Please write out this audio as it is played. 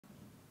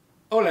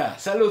Hola,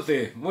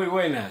 salute, muy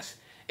buenas.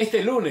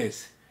 Este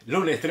lunes,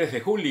 lunes 3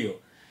 de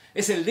julio,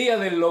 es el Día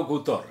del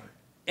Locutor.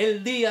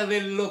 El Día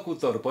del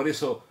Locutor, por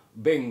eso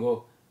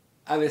vengo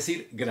a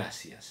decir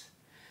gracias.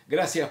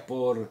 Gracias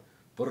por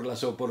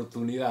las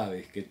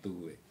oportunidades que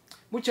tuve.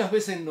 Muchas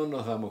veces no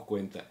nos damos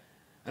cuenta.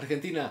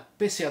 Argentina,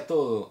 pese a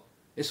todo,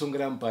 es un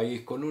gran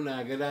país con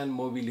una gran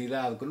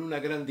movilidad, con una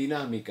gran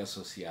dinámica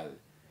social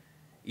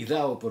y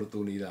da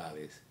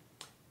oportunidades.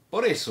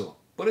 Por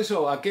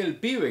eso aquel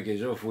pibe que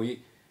yo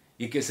fui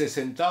y que se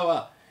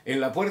sentaba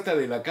en la puerta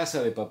de la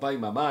casa de papá y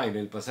mamá en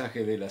el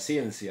pasaje de las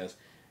Ciencias,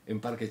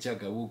 en Parque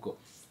Chacabuco,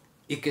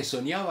 y que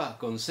soñaba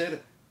con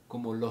ser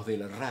como los de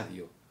la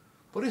radio.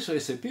 Por eso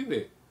ese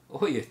pibe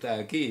hoy está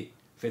aquí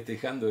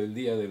festejando el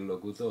Día del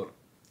Locutor.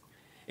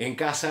 En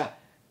casa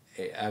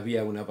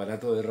había un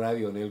aparato de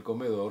radio en el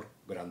comedor,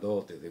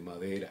 grandote, de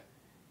madera,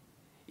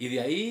 y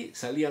de ahí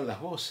salían las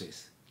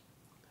voces.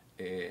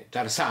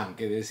 Tarzán,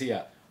 que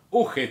decía,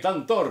 ¡Uge,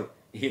 Tantor!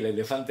 Y el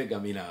elefante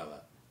caminaba.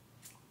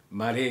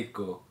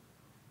 Mareco,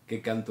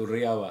 que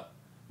canturreaba,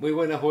 muy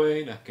buenas,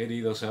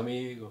 queridos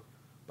amigos,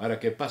 para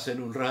que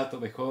pasen un rato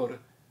mejor.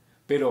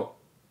 Pero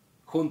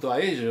junto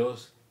a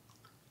ellos,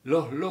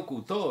 los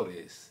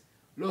locutores.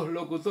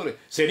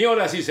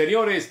 Señoras y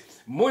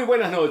señores, muy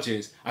buenas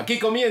noches. Aquí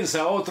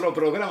comienza otro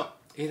programa.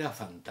 Era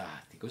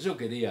fantástico. Yo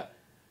quería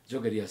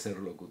ser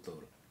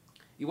locutor.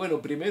 Y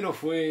bueno, primero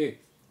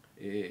fue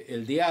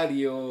el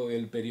diario,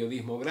 el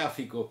periodismo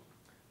gráfico,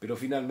 pero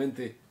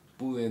finalmente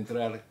pude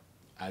entrar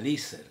al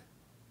ISER.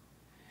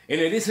 En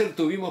el ISER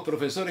tuvimos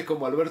profesores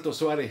como Alberto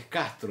Suárez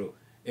Castro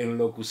en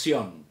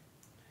locución,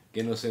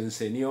 que nos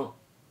enseñó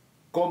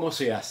cómo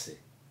se hace.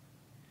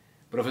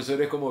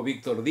 Profesores como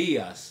Víctor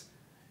Díaz,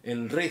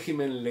 en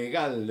régimen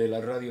legal de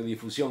la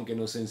radiodifusión, que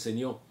nos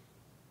enseñó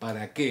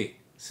para qué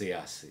se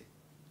hace.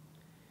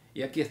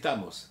 Y aquí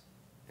estamos.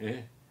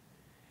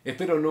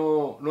 Espero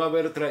no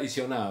haber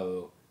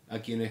traicionado a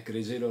quienes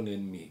creyeron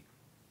en mí.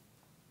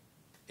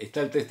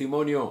 Está el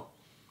testimonio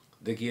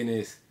de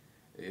quienes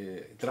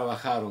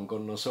trabajaron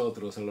con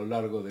nosotros a lo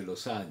largo de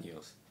los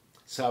años.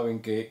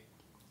 Saben que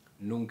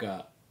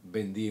nunca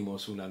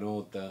vendimos una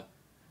nota,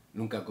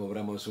 nunca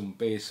cobramos un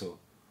peso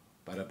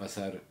para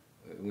pasar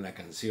una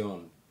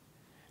canción,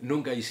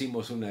 nunca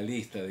hicimos una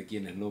lista de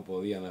quienes no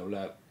podían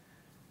hablar.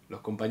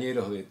 Los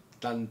compañeros de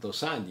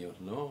tantos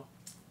años, ¿no?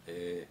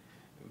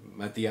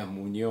 Matías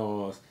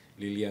Muñoz,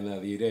 Liliana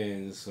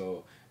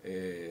Direnzo,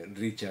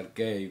 Richard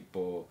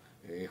Keipo,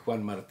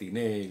 Juan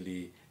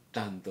Martinelli,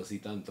 tantos y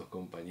tantos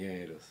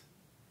compañeros.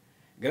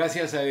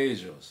 Gracias a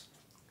ellos,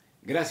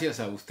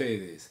 gracias a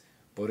ustedes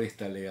por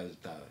esta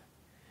lealtad.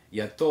 Y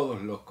a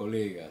todos los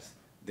colegas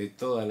de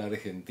toda la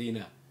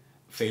Argentina,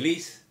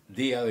 feliz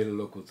Día del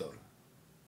Locutor.